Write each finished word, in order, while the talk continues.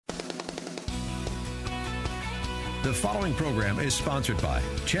The following program is sponsored by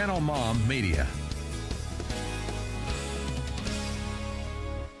Channel Mom Media.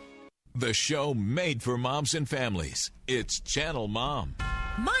 The show made for moms and families. It's Channel Mom.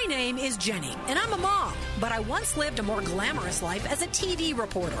 My name is Jenny, and I'm a mom, but I once lived a more glamorous life as a TV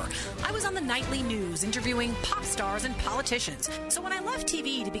reporter. I was on the nightly news interviewing pop stars and politicians. So when I left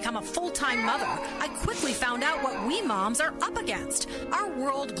TV to become a full-time mother, I quickly found out what we moms are up against. Our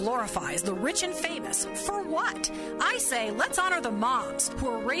world glorifies the rich and famous. For what? I say let's honor the moms who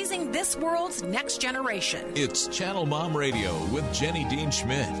are raising this world's next generation. It's Channel Mom Radio with Jenny Dean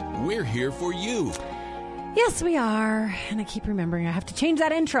Schmidt. We're here for you. Yes, we are. And I keep remembering I have to change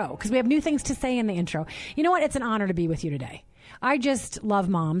that intro because we have new things to say in the intro. You know what? It's an honor to be with you today. I just love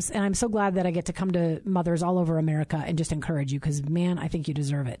moms, and I'm so glad that I get to come to mothers all over America and just encourage you because, man, I think you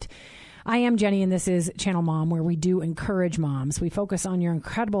deserve it. I am Jenny, and this is Channel Mom, where we do encourage moms. We focus on your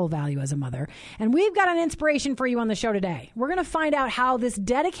incredible value as a mother. And we've got an inspiration for you on the show today. We're going to find out how this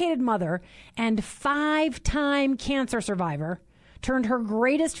dedicated mother and 5-time cancer survivor turned her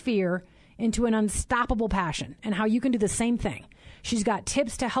greatest fear into an unstoppable passion, and how you can do the same thing. She's got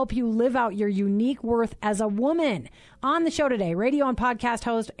tips to help you live out your unique worth as a woman. On the show today, radio and podcast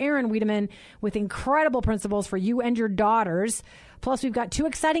host Erin Wiedemann with incredible principles for you and your daughters. Plus, we've got 2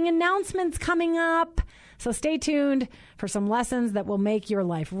 exciting announcements coming up. So stay tuned for some lessons that will make your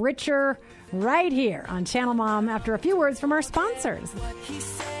life richer right here on Channel Mom after a few words from our sponsors. What he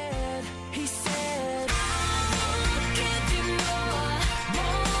said.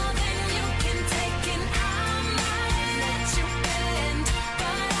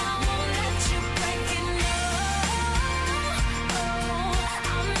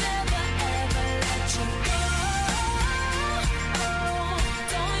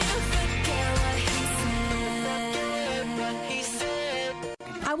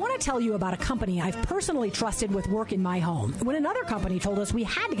 I want to tell you about a company I've personally trusted with work in my home. When another company told us we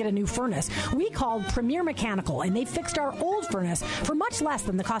had to get a new furnace, we called Premier Mechanical, and they fixed our old furnace for much less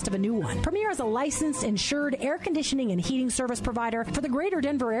than the cost of a new one. Premier is a licensed, insured air conditioning and heating service provider for the greater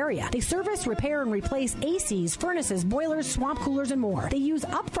Denver area. They service, repair, and replace ACs, furnaces, boilers, swamp coolers, and more. They use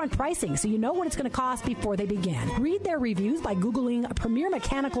upfront pricing, so you know what it's going to cost before they begin. Read their reviews by Googling Premier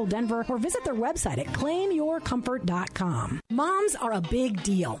Mechanical Denver or visit their website at claimyourcomfort.com. Moms are a big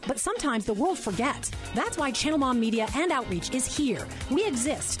deal, but sometimes the world forgets. That's why Channel Mom Media and Outreach is here. We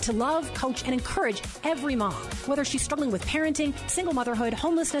exist to love, coach, and encourage every mom, whether she's struggling with parenting, single motherhood,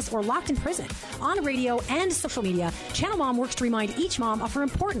 homelessness, or locked in prison. On radio and social media, Channel Mom works to remind each mom of her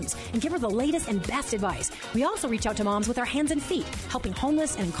importance and give her the latest and best advice. We also reach out to moms with our hands and feet, helping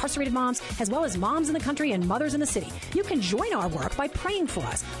homeless and incarcerated moms, as well as moms in the country and mothers in the city. You can join our work by praying for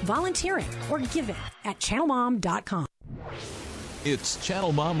us, volunteering, or giving at channelmom.com. It's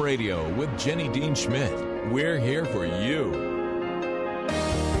Channel Mom Radio with Jenny Dean Schmidt. We're here for you.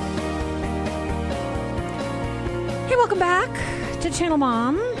 Hey, welcome back to Channel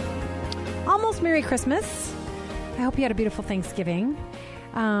Mom. Almost Merry Christmas. I hope you had a beautiful Thanksgiving.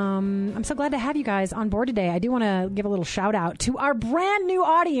 I'm so glad to have you guys on board today. I do want to give a little shout out to our brand new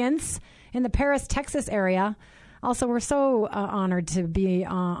audience in the Paris, Texas area. Also, we're so honored to be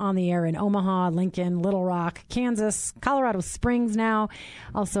on the air in Omaha, Lincoln, Little Rock, Kansas, Colorado Springs now.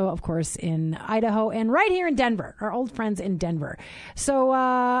 Also, of course, in Idaho and right here in Denver, our old friends in Denver. So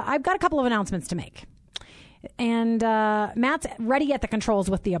I've got a couple of announcements to make. And Matt's ready at the controls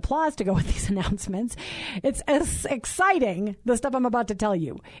with the applause to go with these announcements. It's as exciting, the stuff I'm about to tell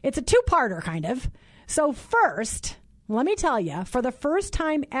you. It's a 2-parter, kind of. So first, let me tell you, for the first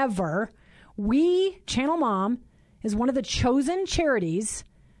time ever, we, Channel Mom, is one of the chosen charities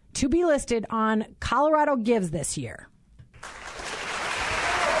to be listed on Colorado Gives this year.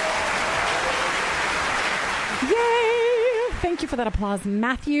 Yay! Thank you for that applause,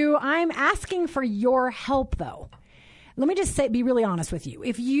 Matthew. I'm asking for your help, though. Let me just be really honest with you.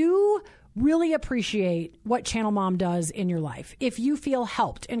 If you really appreciate what Channel Mom does in your life, if you feel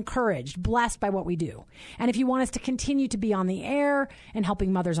helped, encouraged, blessed by what we do, and if you want us to continue to be on the air and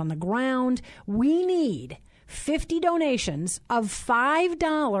helping mothers on the ground, we need 50 donations of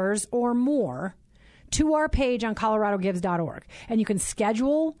 $5 or more to our page on coloradogives.org. And you can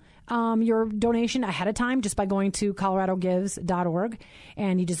schedule your donation ahead of time just by going to coloradogives.org.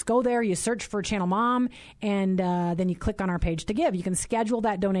 And you just go there, you search for Channel Mom, and then you click on our page to give. You can schedule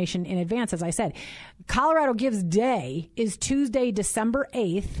that donation in advance, as I said. Colorado Gives Day is Tuesday, December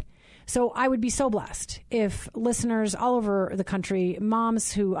 8th. So I would be so blessed if listeners all over the country,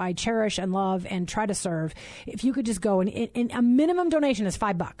 moms who I cherish and love and try to serve, if you could just go and a minimum donation is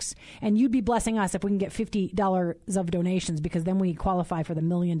 $5, and you'd be blessing us if we can get $50 of donations, because then we qualify for the $1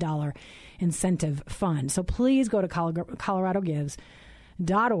 million incentive fund. So please go to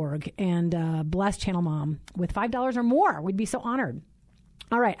ColoradoGives.org and bless Channel Mom with $5 or more. We'd be so honored.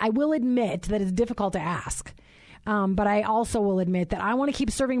 All right. I will admit that it's difficult to ask. But I also will admit that I want to keep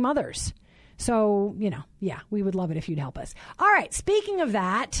serving mothers. So, we would love it if you'd help us. All right. Speaking of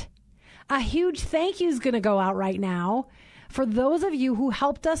that, a huge thank you is going to go out right now for those of you who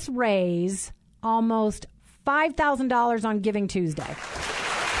helped us raise almost $5,000 on Giving Tuesday.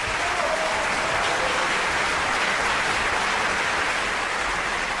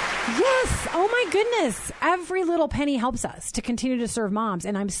 Yes. Oh, my goodness. Every little penny helps us to continue to serve moms,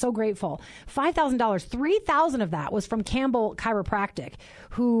 and I'm so grateful. $5,000, $3,000 of that was from Campbell Chiropractic,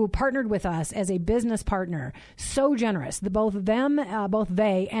 who partnered with us as a business partner. So generous. Both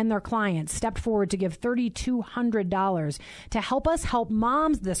they and their clients stepped forward to give $3,200 to help us help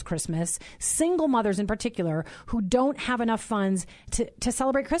moms this Christmas, single mothers in particular, who don't have enough funds to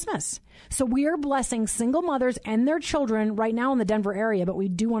celebrate Christmas. So we are blessing single mothers and their children right now in the Denver area, but we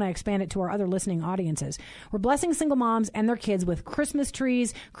do want to expand it to our other listening audiences. We're blessing single moms and their kids with Christmas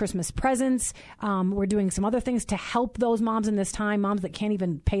trees, Christmas presents. We're doing some other things to help those moms in this time, moms that can't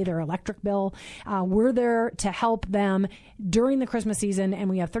even pay their electric bill. We're there to help them during the Christmas season, and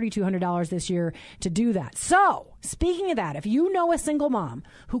we have $3,200 this year to do that. So, speaking of that, if you know a single mom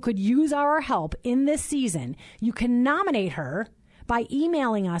who could use our help in this season, you can nominate her by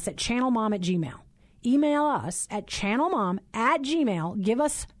emailing us at channelmom@gmail.com. Email us at channelmom@gmail.com. Give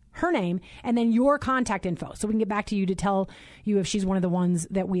us her name and then your contact info so we can get back to you to tell you if she's one of the ones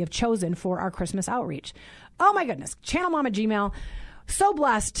that we have chosen for our Christmas outreach. Oh, my goodness. Channelmom@gmail.com. So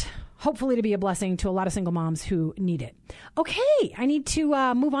blessed, hopefully to be a blessing to a lot of single moms who need it. Okay, I need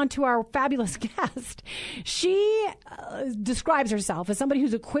to move on to our fabulous guest. She describes herself as somebody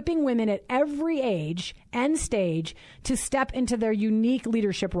who's equipping women at every age and stage to step into their unique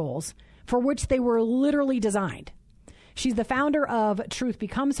leadership roles for which they were literally designed. She's the founder of Truth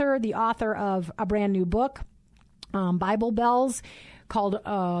Becomes Her, the author of a brand new book, Bible Bells, called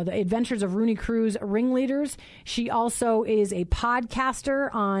The Adventures of Rooney Cruz Ringleaders. She also is a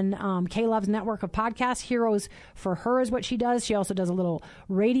podcaster on K-Love's network of podcasts. Heroes for Her is what she does. She also does a little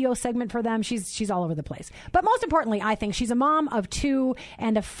radio segment for them. She's all over the place. But most importantly, I think she's a mom of 2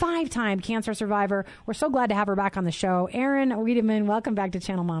 and a 5-time cancer survivor. We're so glad to have her back on the show. Erin Wiedemann, welcome back to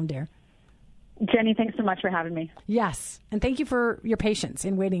Channel Mom, dear. Jenny, thanks so much for having me. Yes, and thank you for your patience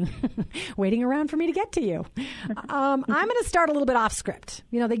in waiting around for me to get to you. I'm going to start a little bit off script.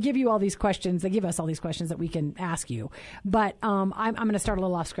 They give you all these questions. They give us all these questions that we can ask you. But I'm going to start a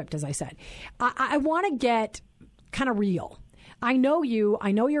little off script, as I said. I want to get kind of real. I know you.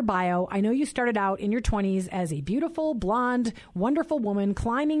 I know your bio. I know you started out in your 20s as a beautiful, blonde, wonderful woman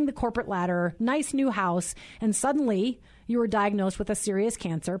climbing the corporate ladder, nice new house, and suddenly you were diagnosed with a serious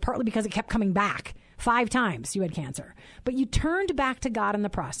cancer, partly because it kept coming back. 5 times you had cancer. But you turned back to God in the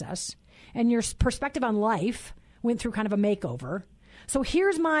process, and your perspective on life went through kind of a makeover. So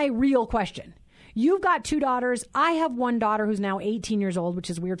here's my real question. You've got 2 daughters. I have 1 daughter who's now 18 years old, which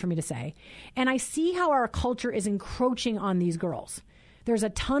is weird for me to say. And I see how our culture is encroaching on these girls. There's a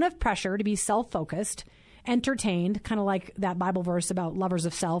ton of pressure to be self-focused, entertained, kind of like that Bible verse about lovers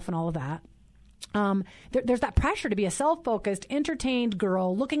of self and all of that. There's that pressure to be a self-focused, entertained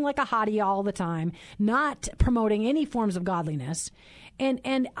girl looking like a hottie all the time, not promoting any forms of godliness.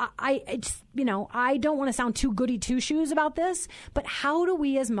 And I don't want to sound too goody two-shoes about this, but how do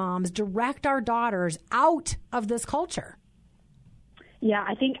we as moms direct our daughters out of this culture? Yeah,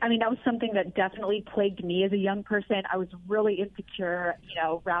 that was something that definitely plagued me as a young person. I was really insecure,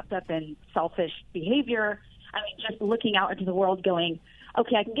 wrapped up in selfish behavior. Just looking out into the world going,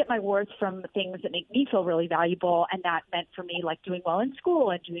 okay, I can get my worth from the things that make me feel really valuable. And that meant for me, like doing well in school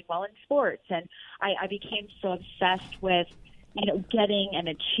and doing well in sports. And I became so obsessed with, getting and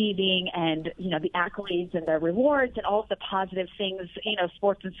achieving and, the accolades and the rewards and all of the positive things,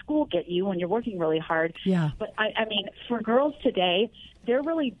 sports and school get you when you're working really hard. Yeah. But for girls today, they're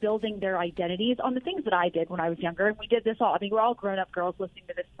really building their identities on the things that I did when I was younger. And we did this all. We're all grown-up girls listening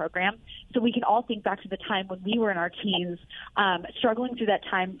to this program. So we can all think back to the time when we were in our teens, struggling through that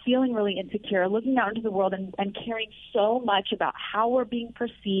time, feeling really insecure, looking out into the world and caring so much about how we're being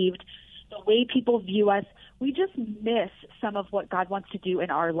perceived, the way people view us. We just miss some of what God wants to do in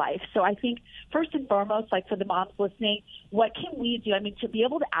our life. So I think first and foremost, like for the moms listening, what can we do? To be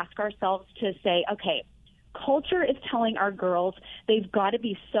able to ask ourselves to say, okay, culture is telling our girls they've got to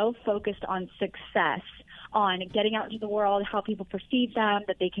be so focused on success, on getting out into the world, how people perceive them,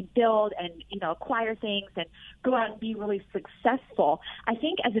 that they can build and, acquire things and go out and be really successful. I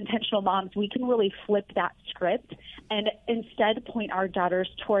think as intentional moms, we can really flip that script and instead point our daughters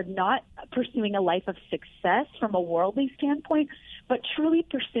toward not pursuing a life of success from a worldly standpoint, but truly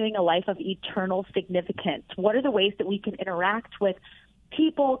pursuing a life of eternal significance. What are the ways that we can interact with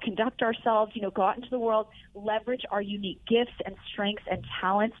people, conduct ourselves, go out into the world, leverage our unique gifts and strengths and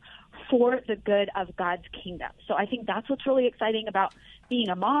talents for the good of God's kingdom. So I think that's what's really exciting about being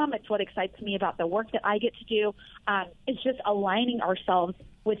a mom. It's what excites me about the work that I get to do. It's just aligning ourselves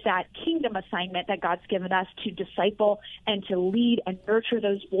with that kingdom assignment that God's given us to disciple and to lead and nurture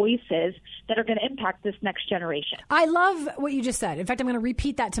those voices that are going to impact this next generation. I love what you just said. In fact, I'm going to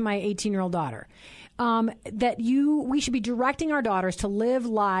repeat that to my 18-year-old daughter. We should be directing our daughters to live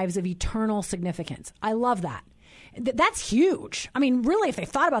lives of eternal significance. I love that. That's huge. I mean, really, if they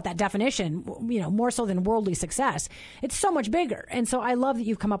thought about that definition, more so than worldly success, it's so much bigger. And so I love that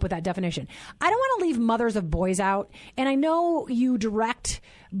you've come up with that definition. I don't want to leave mothers of boys out. And I know you direct,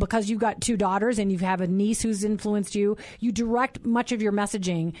 because you've got 2 daughters and you have a niece who's influenced you, you direct much of your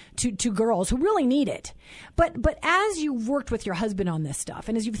messaging to girls who really need it. But as you've worked with your husband on this stuff,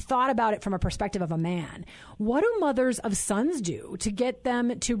 and as you've thought about it from a perspective of a man, what do mothers of sons do to get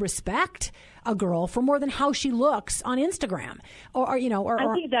them to respect a girl for more than how she looks on Instagram? Or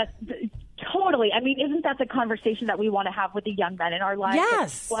I think that's totally. I mean, isn't that the conversation that we want to have with the young men in our lives?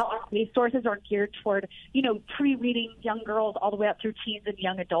 Yes. Well, our resources are geared toward, pre-reading young girls all the way up through teens and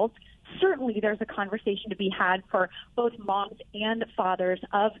young adults. Certainly there's a conversation to be had for both moms and fathers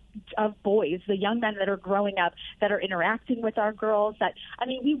of boys, the young men that are growing up, that are interacting with our girls.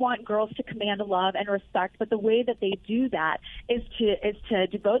 We want girls to command love and respect, but the way that they do that is to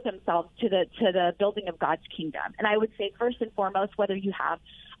devote themselves to the building of God's kingdom. And I would say first and foremost, whether you have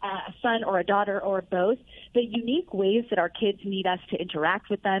a son or a daughter or both, the unique ways that our kids need us to interact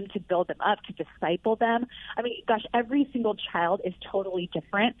with them, to build them up, to disciple them. I mean, gosh, every single child is totally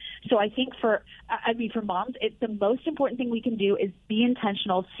different. So I think for moms, it's the most important thing we can do is be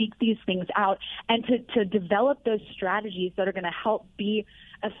intentional, seek these things out, and to develop those strategies that are going to help be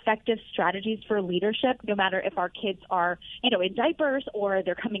effective strategies for leadership, no matter if our kids are, in diapers, or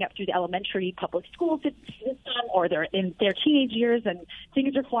they're coming up through the elementary public school system, or they're in their teenage years and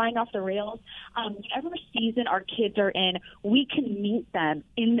things are flying off the rails. Whatever season our kids are in, we can meet them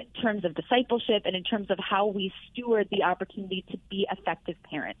in terms of discipleship and in terms of how we steward the opportunity to be effective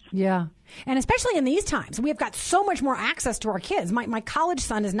parents. Yeah. And especially in these times, we've got so much more access to our kids. My college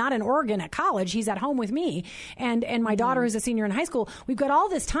son is not in Oregon at college. He's at home with me. And my daughter is a senior in high school. We've got all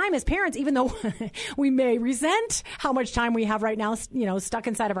this time as parents, even though we may resent how much time we have right now, stuck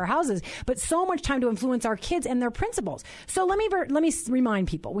inside of our houses, but so much time to influence our kids and their principles. So let me remind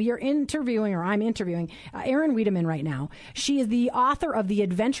people, I'm interviewing Erin Wiedemann right now. She is the author of The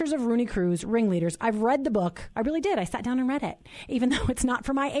Adventures of Rooney Cruz, Ringleaders. I've read the book. I really did. I sat down and read it, even though it's not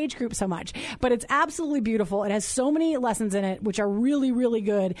for my age group so much. But it's absolutely beautiful. It has so many lessons in it, which are really, really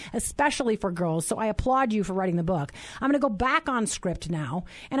good, especially for girls. So I applaud you for writing the book. I'm going to go back on script now,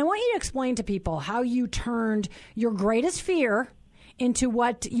 and I want you to explain to people how you turned your greatest fear into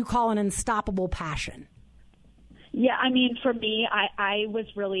what you call an unstoppable passion. Yeah, for me, I was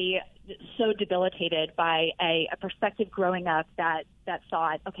really so debilitated by a perspective growing up that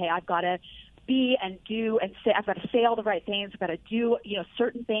thought, okay, I've got to be and do and say, I've got to say all the right things. I've got to do,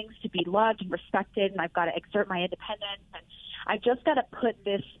 certain things to be loved and respected, and I've got to exert my independence. And I've just got to put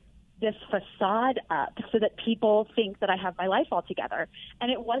this facade up so that people think that I have my life all together.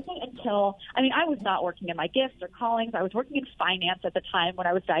 And it wasn't until, I was not working in my gifts or callings. I was working in finance at the time when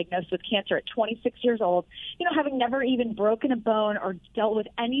I was diagnosed with cancer at 26 years old, having never even broken a bone or dealt with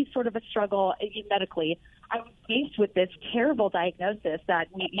any sort of a struggle medically. I was faced with this terrible diagnosis that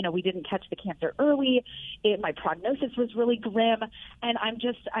we didn't catch the cancer early. My prognosis was really grim, and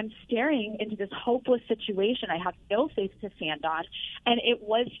I'm staring into this hopeless situation. I have no faith to stand on, and it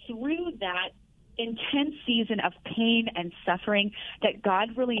was through that intense season of pain and suffering that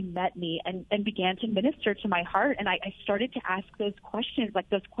God really met me and began to minister to my heart. And I started to ask those questions, like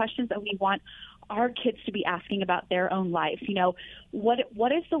those questions that we want our kids to be asking about their own life.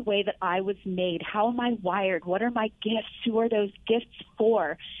 What is the way that I was made? How am I wired? What are my gifts? Who are those gifts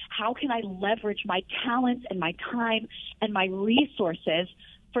for? How can I leverage my talents and my time and my resources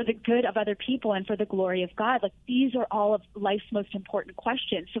for the good of other people and for the glory of God? Like, these are all of life's most important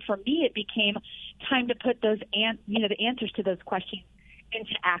questions. So for me, it became time to put those, the answers to those questions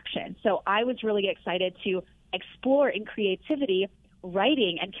into action. So I was really excited to explore in creativity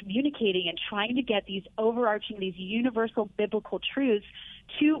writing and communicating and trying to get these overarching, these universal biblical truths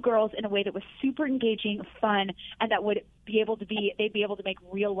to girls in a way that was super engaging, fun, and that would they'd be able to make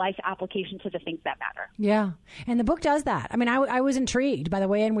real life application to the things that matter. Yeah. And the book does that. I mean, I was intrigued by the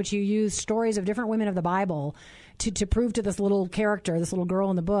way in which you use stories of different women of the Bible to prove to this little character, this little girl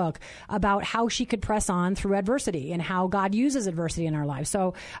in the book, about how she could press on through adversity and how God uses adversity in our lives.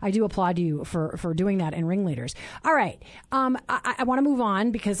 So I do applaud you for doing that in Ringleaders. All right. I want to move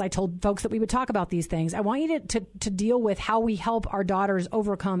on because I told folks that we would talk about these things. I want you to deal with how we help our daughters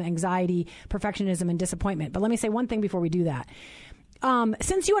overcome anxiety, perfectionism, and disappointment. But let me say one thing before we do that.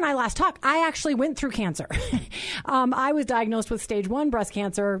 Since you and I last talked, I actually went through cancer. I was diagnosed with stage 1 breast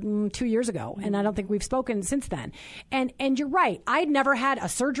cancer 2 years ago, and I don't think we've spoken since then. And you're right. I'd never had a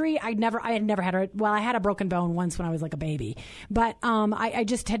surgery. I had never had I had a broken bone once when I was like a baby, but I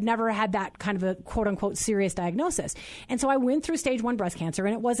just had never had that kind of a quote unquote serious diagnosis. And so I went through stage 1 breast cancer,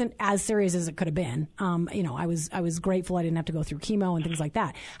 and it wasn't as serious as it could have been. I was grateful I didn't have to go through chemo and things like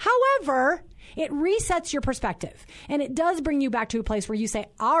that. However, it resets your perspective, and it does bring you back to a place where you say,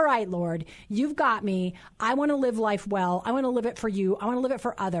 all right, Lord, you've got me. I want to live life well. I want to live it for you. I want to live it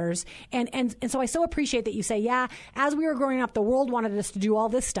for others. And so I so appreciate that you say, yeah, as we were growing up, the world wanted us to do all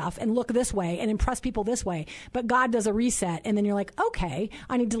this stuff and look this way and impress people this way. But God does a reset, and then you're like, okay,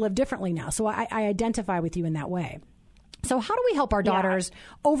 I need to live differently now. So I identify with you in that way. So how do we help our daughters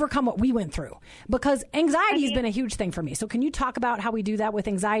overcome what we went through? Because anxiety has been a huge thing for me. So can you talk about how we do that with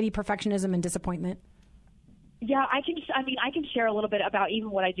anxiety, perfectionism, and disappointment? Yeah, I can share a little bit about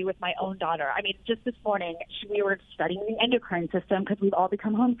even what I do with my own daughter. I mean, just this morning, we were studying the endocrine system because we've all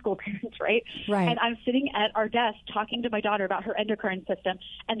become homeschool parents, right? Right. And I'm sitting at our desk talking to my daughter about her endocrine system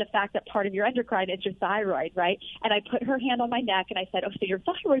and the fact that part of your endocrine is your thyroid, right? And I put her hand on my neck and I said, oh, so your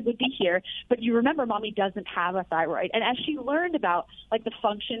thyroid would be here, but you remember Mommy doesn't have a thyroid. And as she learned about like the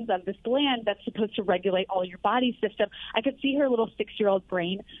functions of this gland that's supposed to regulate all your body system, I could see her little 6-year-old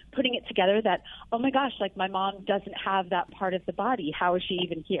brain putting it together that, oh my gosh, like my mom doesn't have that part of the body. How is she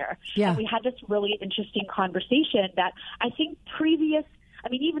even here? Yeah. And we had this really interesting conversation that I think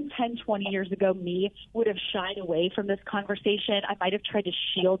even 10, 20 years ago, me would have shied away from this conversation. I might have tried to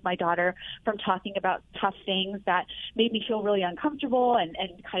shield my daughter from talking about tough things that made me feel really uncomfortable and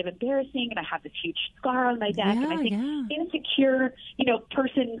kind of embarrassing. And I have this huge scar on my neck. And I think insecure,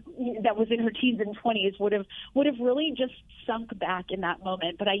 person that was in her teens and 20s would have really just sunk back in that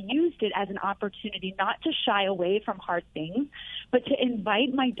moment. But I used it as an opportunity not to shy away from hard things, but to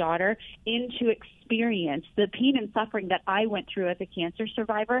invite my daughter into experience the pain and suffering that I went through as a cancer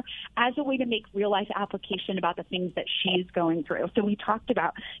survivor as a way to make real life application about the things that she's going through. So we talked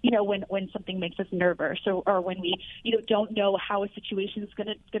about, when something makes us nervous or when we, don't know how a situation is going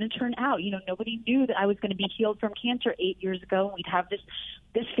to turn out. Nobody knew that I was going to be healed from cancer 8 years ago. And we'd have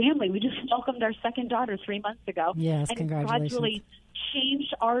this family. We just welcomed our second daughter 3 months ago. Yes, and congratulations. God really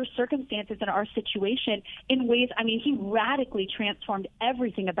changed our circumstances and our situation in ways, he radically transformed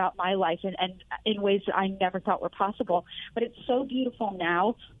everything about my life and in ways that I never thought were possible. But it's so beautiful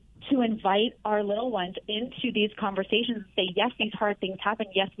now to invite our little ones into these conversations and say, yes, these hard things happen.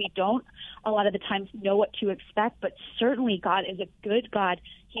 Yes, we don't a lot of the times know what to expect, but certainly God is a good God.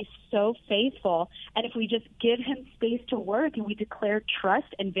 He's so faithful. And if we just give him space to work and we declare trust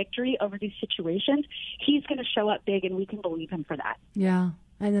and victory over these situations, he's going to show up big and we can believe him for that. Yeah.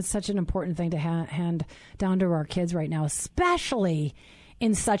 And it's such an important thing to hand down to our kids right now, especially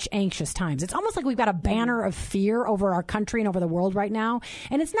in such anxious times. It's almost like we've got a banner of fear over our country and over the world right now.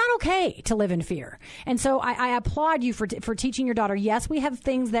 And it's not okay to live in fear. And so I applaud you for teaching your daughter. Yes, we have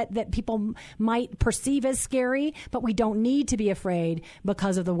things that people might perceive as scary, but we don't need to be afraid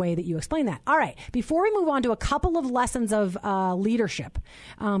because of the way that you explain that. All right. Before we move on to a couple of lessons of leadership,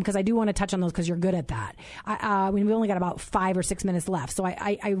 because I do want to touch on those because you're good at that. We've only got about 5 or 6 minutes left. So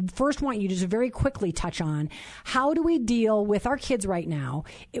I first want you to just very quickly touch on how do we deal with our kids right now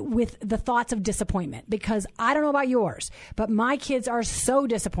with the thoughts of disappointment, because I don't know about yours, but my kids are so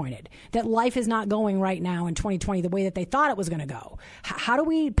disappointed that life is not going right now in 2020 the way that they thought it was going to go. How do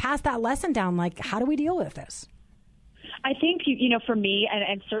we pass that lesson down? Like, how do we deal with this? I think, for me,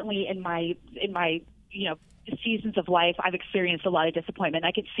 and certainly in my seasons of life, I've experienced a lot of disappointment.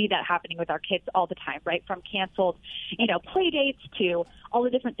 I could see that happening with our kids all the time, right? From canceled, play dates to all the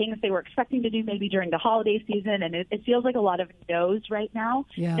different things they were expecting to do maybe during the holiday season. And it feels like a lot of no's right now.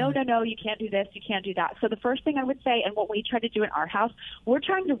 Yeah. No, you can't do this, you can't do that. So the first thing I would say, and what we try to do in our house, we're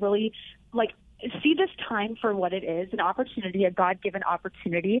trying to really see this time for what it is, an opportunity, a God-given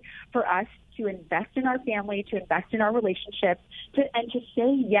opportunity for us to invest in our family, to invest in our relationships, and to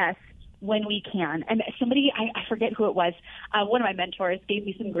say yes when we can. And somebody, I forget who it was, one of my mentors gave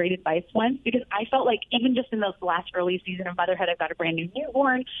me some great advice once, because I felt like even just in those last early season of motherhood, I've got a brand new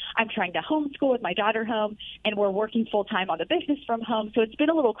newborn. I'm trying to homeschool with my daughter home, and we're working full time on the business from home. So it's been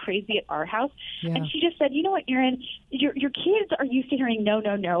a little crazy at our house. Yeah. And she just said, you know what, Erin, your kids are used to hearing no,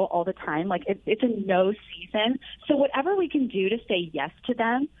 no, no all the time. Like it's a no season. So whatever we can do to say yes to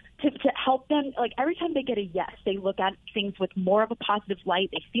them, to help them, like every time they get a yes, they look at things with more of a positive light.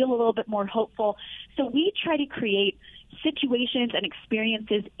 They feel a little bit more hopeful. So we try to create situations and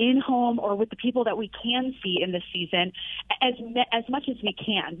experiences in home or with the people that we can see in this season as much as we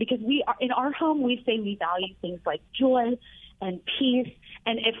can, because we are in our home. We say we value things like joy and peace.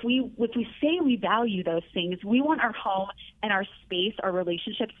 And if we say we value those things, we want our home and our space, our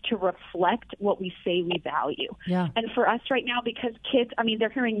relationships to reflect what we say we value. Yeah. And for us right now, because kids, I mean, they're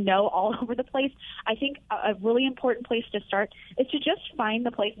hearing no all over the place, I think a really important place to start is to just find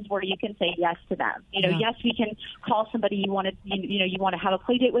the places where you can say yes to them. You know, yes, we can call somebody you want to have a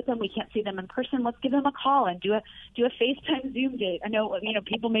play date with them. We can't see them in person. Let's give them a call and do a FaceTime Zoom date. I know,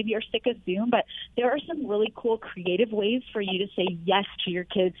 people maybe are sick of Zoom, but there are some really cool creative ways for you to say yes to your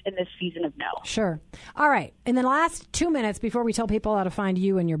kids in this season of no. Sure. All right. In the last 2 minutes before we tell people how to find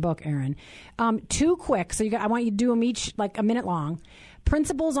you and your book, Erin, 2 quick. So I want you to do them each like a minute long.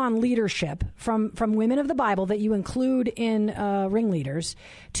 Principles on leadership from women of the Bible that you include in Ringleaders.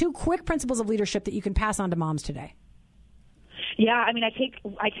 2 quick principles of leadership that you can pass on to moms today. Yeah, I mean, I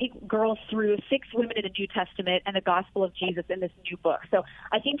take girls through 6 women in the New Testament and the gospel of Jesus in this new book. So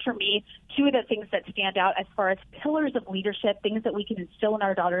I think for me, 2 of the things that stand out as far as pillars of leadership, things that we can instill in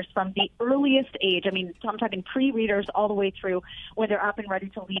our daughters from the earliest age. I mean, I'm talking pre-readers all the way through when they're up and ready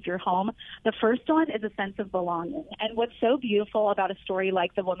to leave your home. The first one is a sense of belonging. And what's so beautiful about a story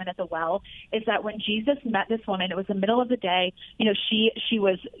like the woman at the well is that when Jesus met this woman, it was the middle of the day. She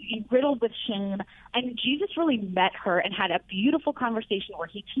was riddled with shame, and Jesus really met her and had a beautiful conversation where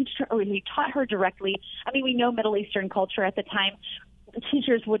he taught her directly. I mean, we know Middle Eastern culture at the time,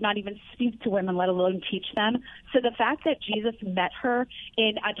 teachers would not even speak to women, let alone teach them. So the fact that Jesus met her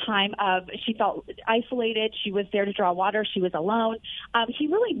in a time of, she felt isolated, she was there to draw water, she was alone. He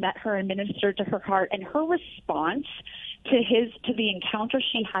really met her and ministered to her heart, and her response to the encounter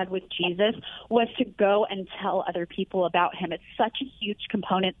she had with Jesus was to go and tell other people about him. It's such a huge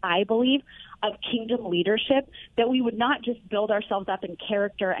component, I believe, of kingdom leadership, that we would not just build ourselves up in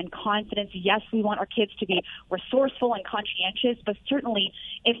character and confidence. Yes, we want our kids to be resourceful and conscientious, but certainly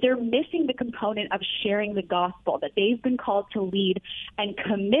if they're missing the component of sharing the gospel, that they've been called to lead and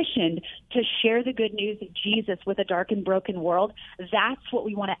commissioned to share the good news of Jesus with a dark and broken world, that's what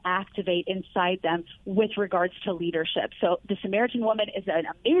we want to activate inside them with regards to leadership. So the Samaritan woman is an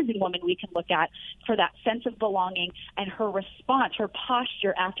amazing woman we can look at for that sense of belonging, and her response, her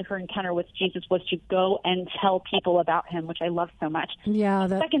posture after her encounter with Jesus was to go and tell people about him, which I love so much. Yeah.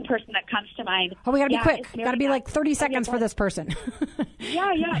 The second person that comes to mind. Oh, we got to be quick. Got to be like 30 seconds for this person.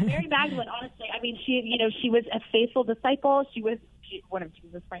 Yeah. Mary Magdalene, honestly. I mean, she was a faithful disciple. She was one of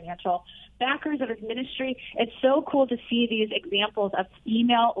Jesus' financial backers of his ministry. It's so cool to see these examples of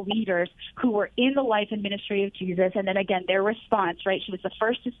female leaders who were in the life and ministry of Jesus. And then again, their response, right? She was the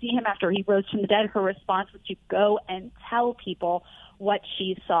first to see him after he rose from the dead. Her response was to go and tell people what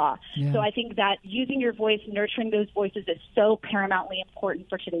she saw. Yeah. So I think that using your voice, nurturing those voices is so paramountly important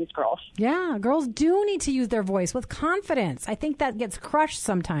for today's girls. Yeah, girls do need to use their voice with confidence. I think that gets crushed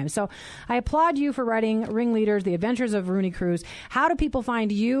sometimes. So I applaud you for writing Ringleaders, The Adventures of Rooney Cruz. How do people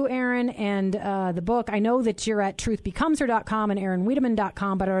find you, Erin, and the book? I know that you're at truthbecomesher.com and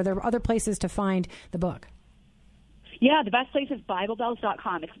erinwiedemann.com, but are there other places to find the book? Yeah, the best place is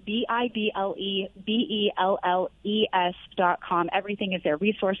BibleBells.com. It's BibleBelles.com. Everything is there.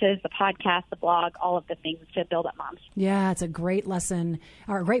 Resources, the podcast, the blog, all of the things to build up moms. Yeah, it's a great lesson,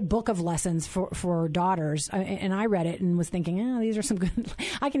 or a great book of lessons for daughters. And I read it and was thinking, these are some good,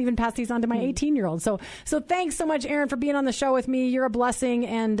 I can even pass these on to my 18-year-old. So thanks so much, Erin, for being on the show with me. You're a blessing,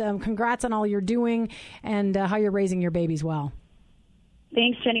 and congrats on all you're doing and how you're raising your babies well.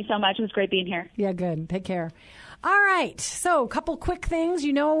 Thanks, Jenny, so much. It was great being here. Yeah, good. Take care. All right. So a couple quick things.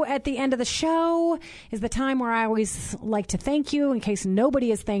 At the end of the show is the time where I always like to thank you in case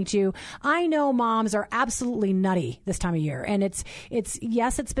nobody has thanked you. I know moms are absolutely nutty this time of year, and it's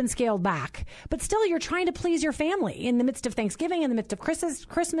been scaled back, but still you're trying to please your family in the midst of Thanksgiving, in the midst of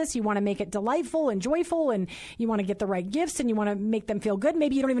Christmas. You want to make it delightful and joyful, and you want to get the right gifts, and you want to make them feel good.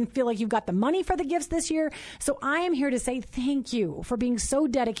 Maybe you don't even feel like you've got the money for the gifts this year. So I am here to say thank you for being so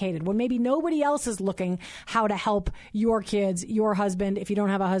dedicated when maybe nobody else is looking how to help help your kids, your husband, if you don't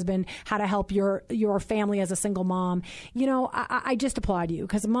have a husband, how to help your family as a single mom. You know, I just applaud you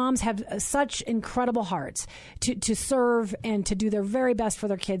because moms have such incredible hearts to serve and to do their very best for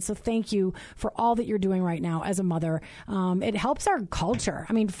their kids. So thank you for all that you're doing right now as a mother. It helps our culture.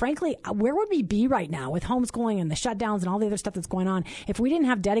 I mean, frankly, where would we be right now with homeschooling and the shutdowns and all the other stuff that's going on if we didn't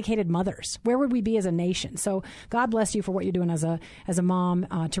have dedicated mothers? Where would we be as a nation? So God bless you for what you're doing as a mom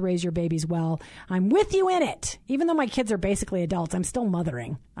to raise your babies well. I'm with you in it. Even though my kids are basically adults, I'm still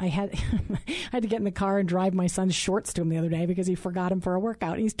mothering. I had to get in the car and drive my son's shorts to him the other day because he forgot him for a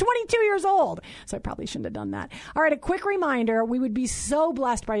workout. He's 22 years old, so I probably shouldn't have done that. All right, a quick reminder, we would be so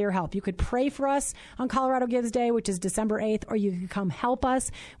blessed by your help. You could pray for us on Colorado Gives Day, which is December 8th, or you could come help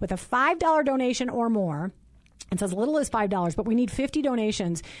us with a $5 donation or more. It's as little as $5, but we need 50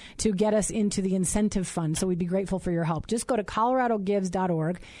 donations to get us into the incentive fund. So we'd be grateful for your help. Just go to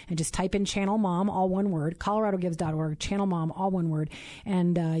coloradogives.org and just type in Channel Mom, all one word, coloradogives.org, Channel Mom, all one word,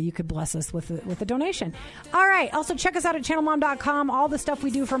 and you could bless us with a donation. All right. Also, check us out at channelmom.com. All the stuff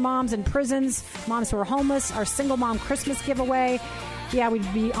we do for moms in prisons, moms who are homeless, our single mom Christmas giveaway. Yeah,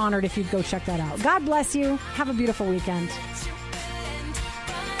 we'd be honored if you'd go check that out. God bless you. Have a beautiful weekend.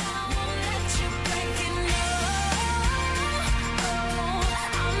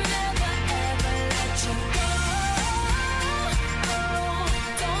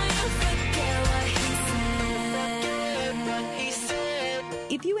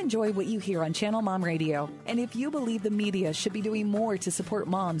 If you enjoy what you hear on Channel Mom Radio, and if you believe the media should be doing more to support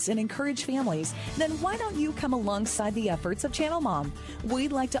moms and encourage families, then why don't you come alongside the efforts of Channel Mom?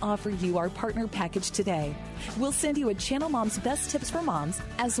 We'd like to offer you our partner package today. We'll send you a Channel Mom's Best Tips for Moms,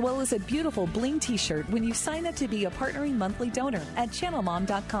 as well as a beautiful bling t-shirt when you sign up to be a partnering monthly donor at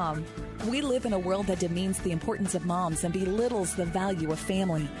channelmom.com. We live in a world that demeans the importance of moms and belittles the value of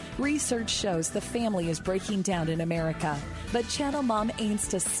family. Research shows the family is breaking down in America, but Channel Mom aims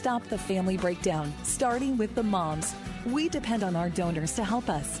to stop the family breakdown, starting with the moms. We depend on our donors to help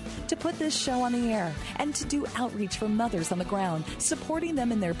us, to put this show on the air, and to do outreach for mothers on the ground, supporting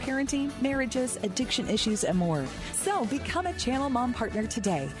them in their parenting, marriages, addiction issues, and more. So become a Channel Mom partner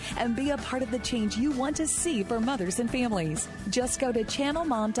today and be a part of the change you want to see for mothers and families. Just go to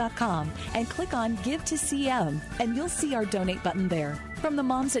channelmom.com and click on Give to CM, and you'll see our donate button there. From the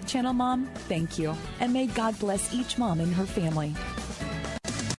moms at Channel Mom, thank you, and may God bless each mom and her family.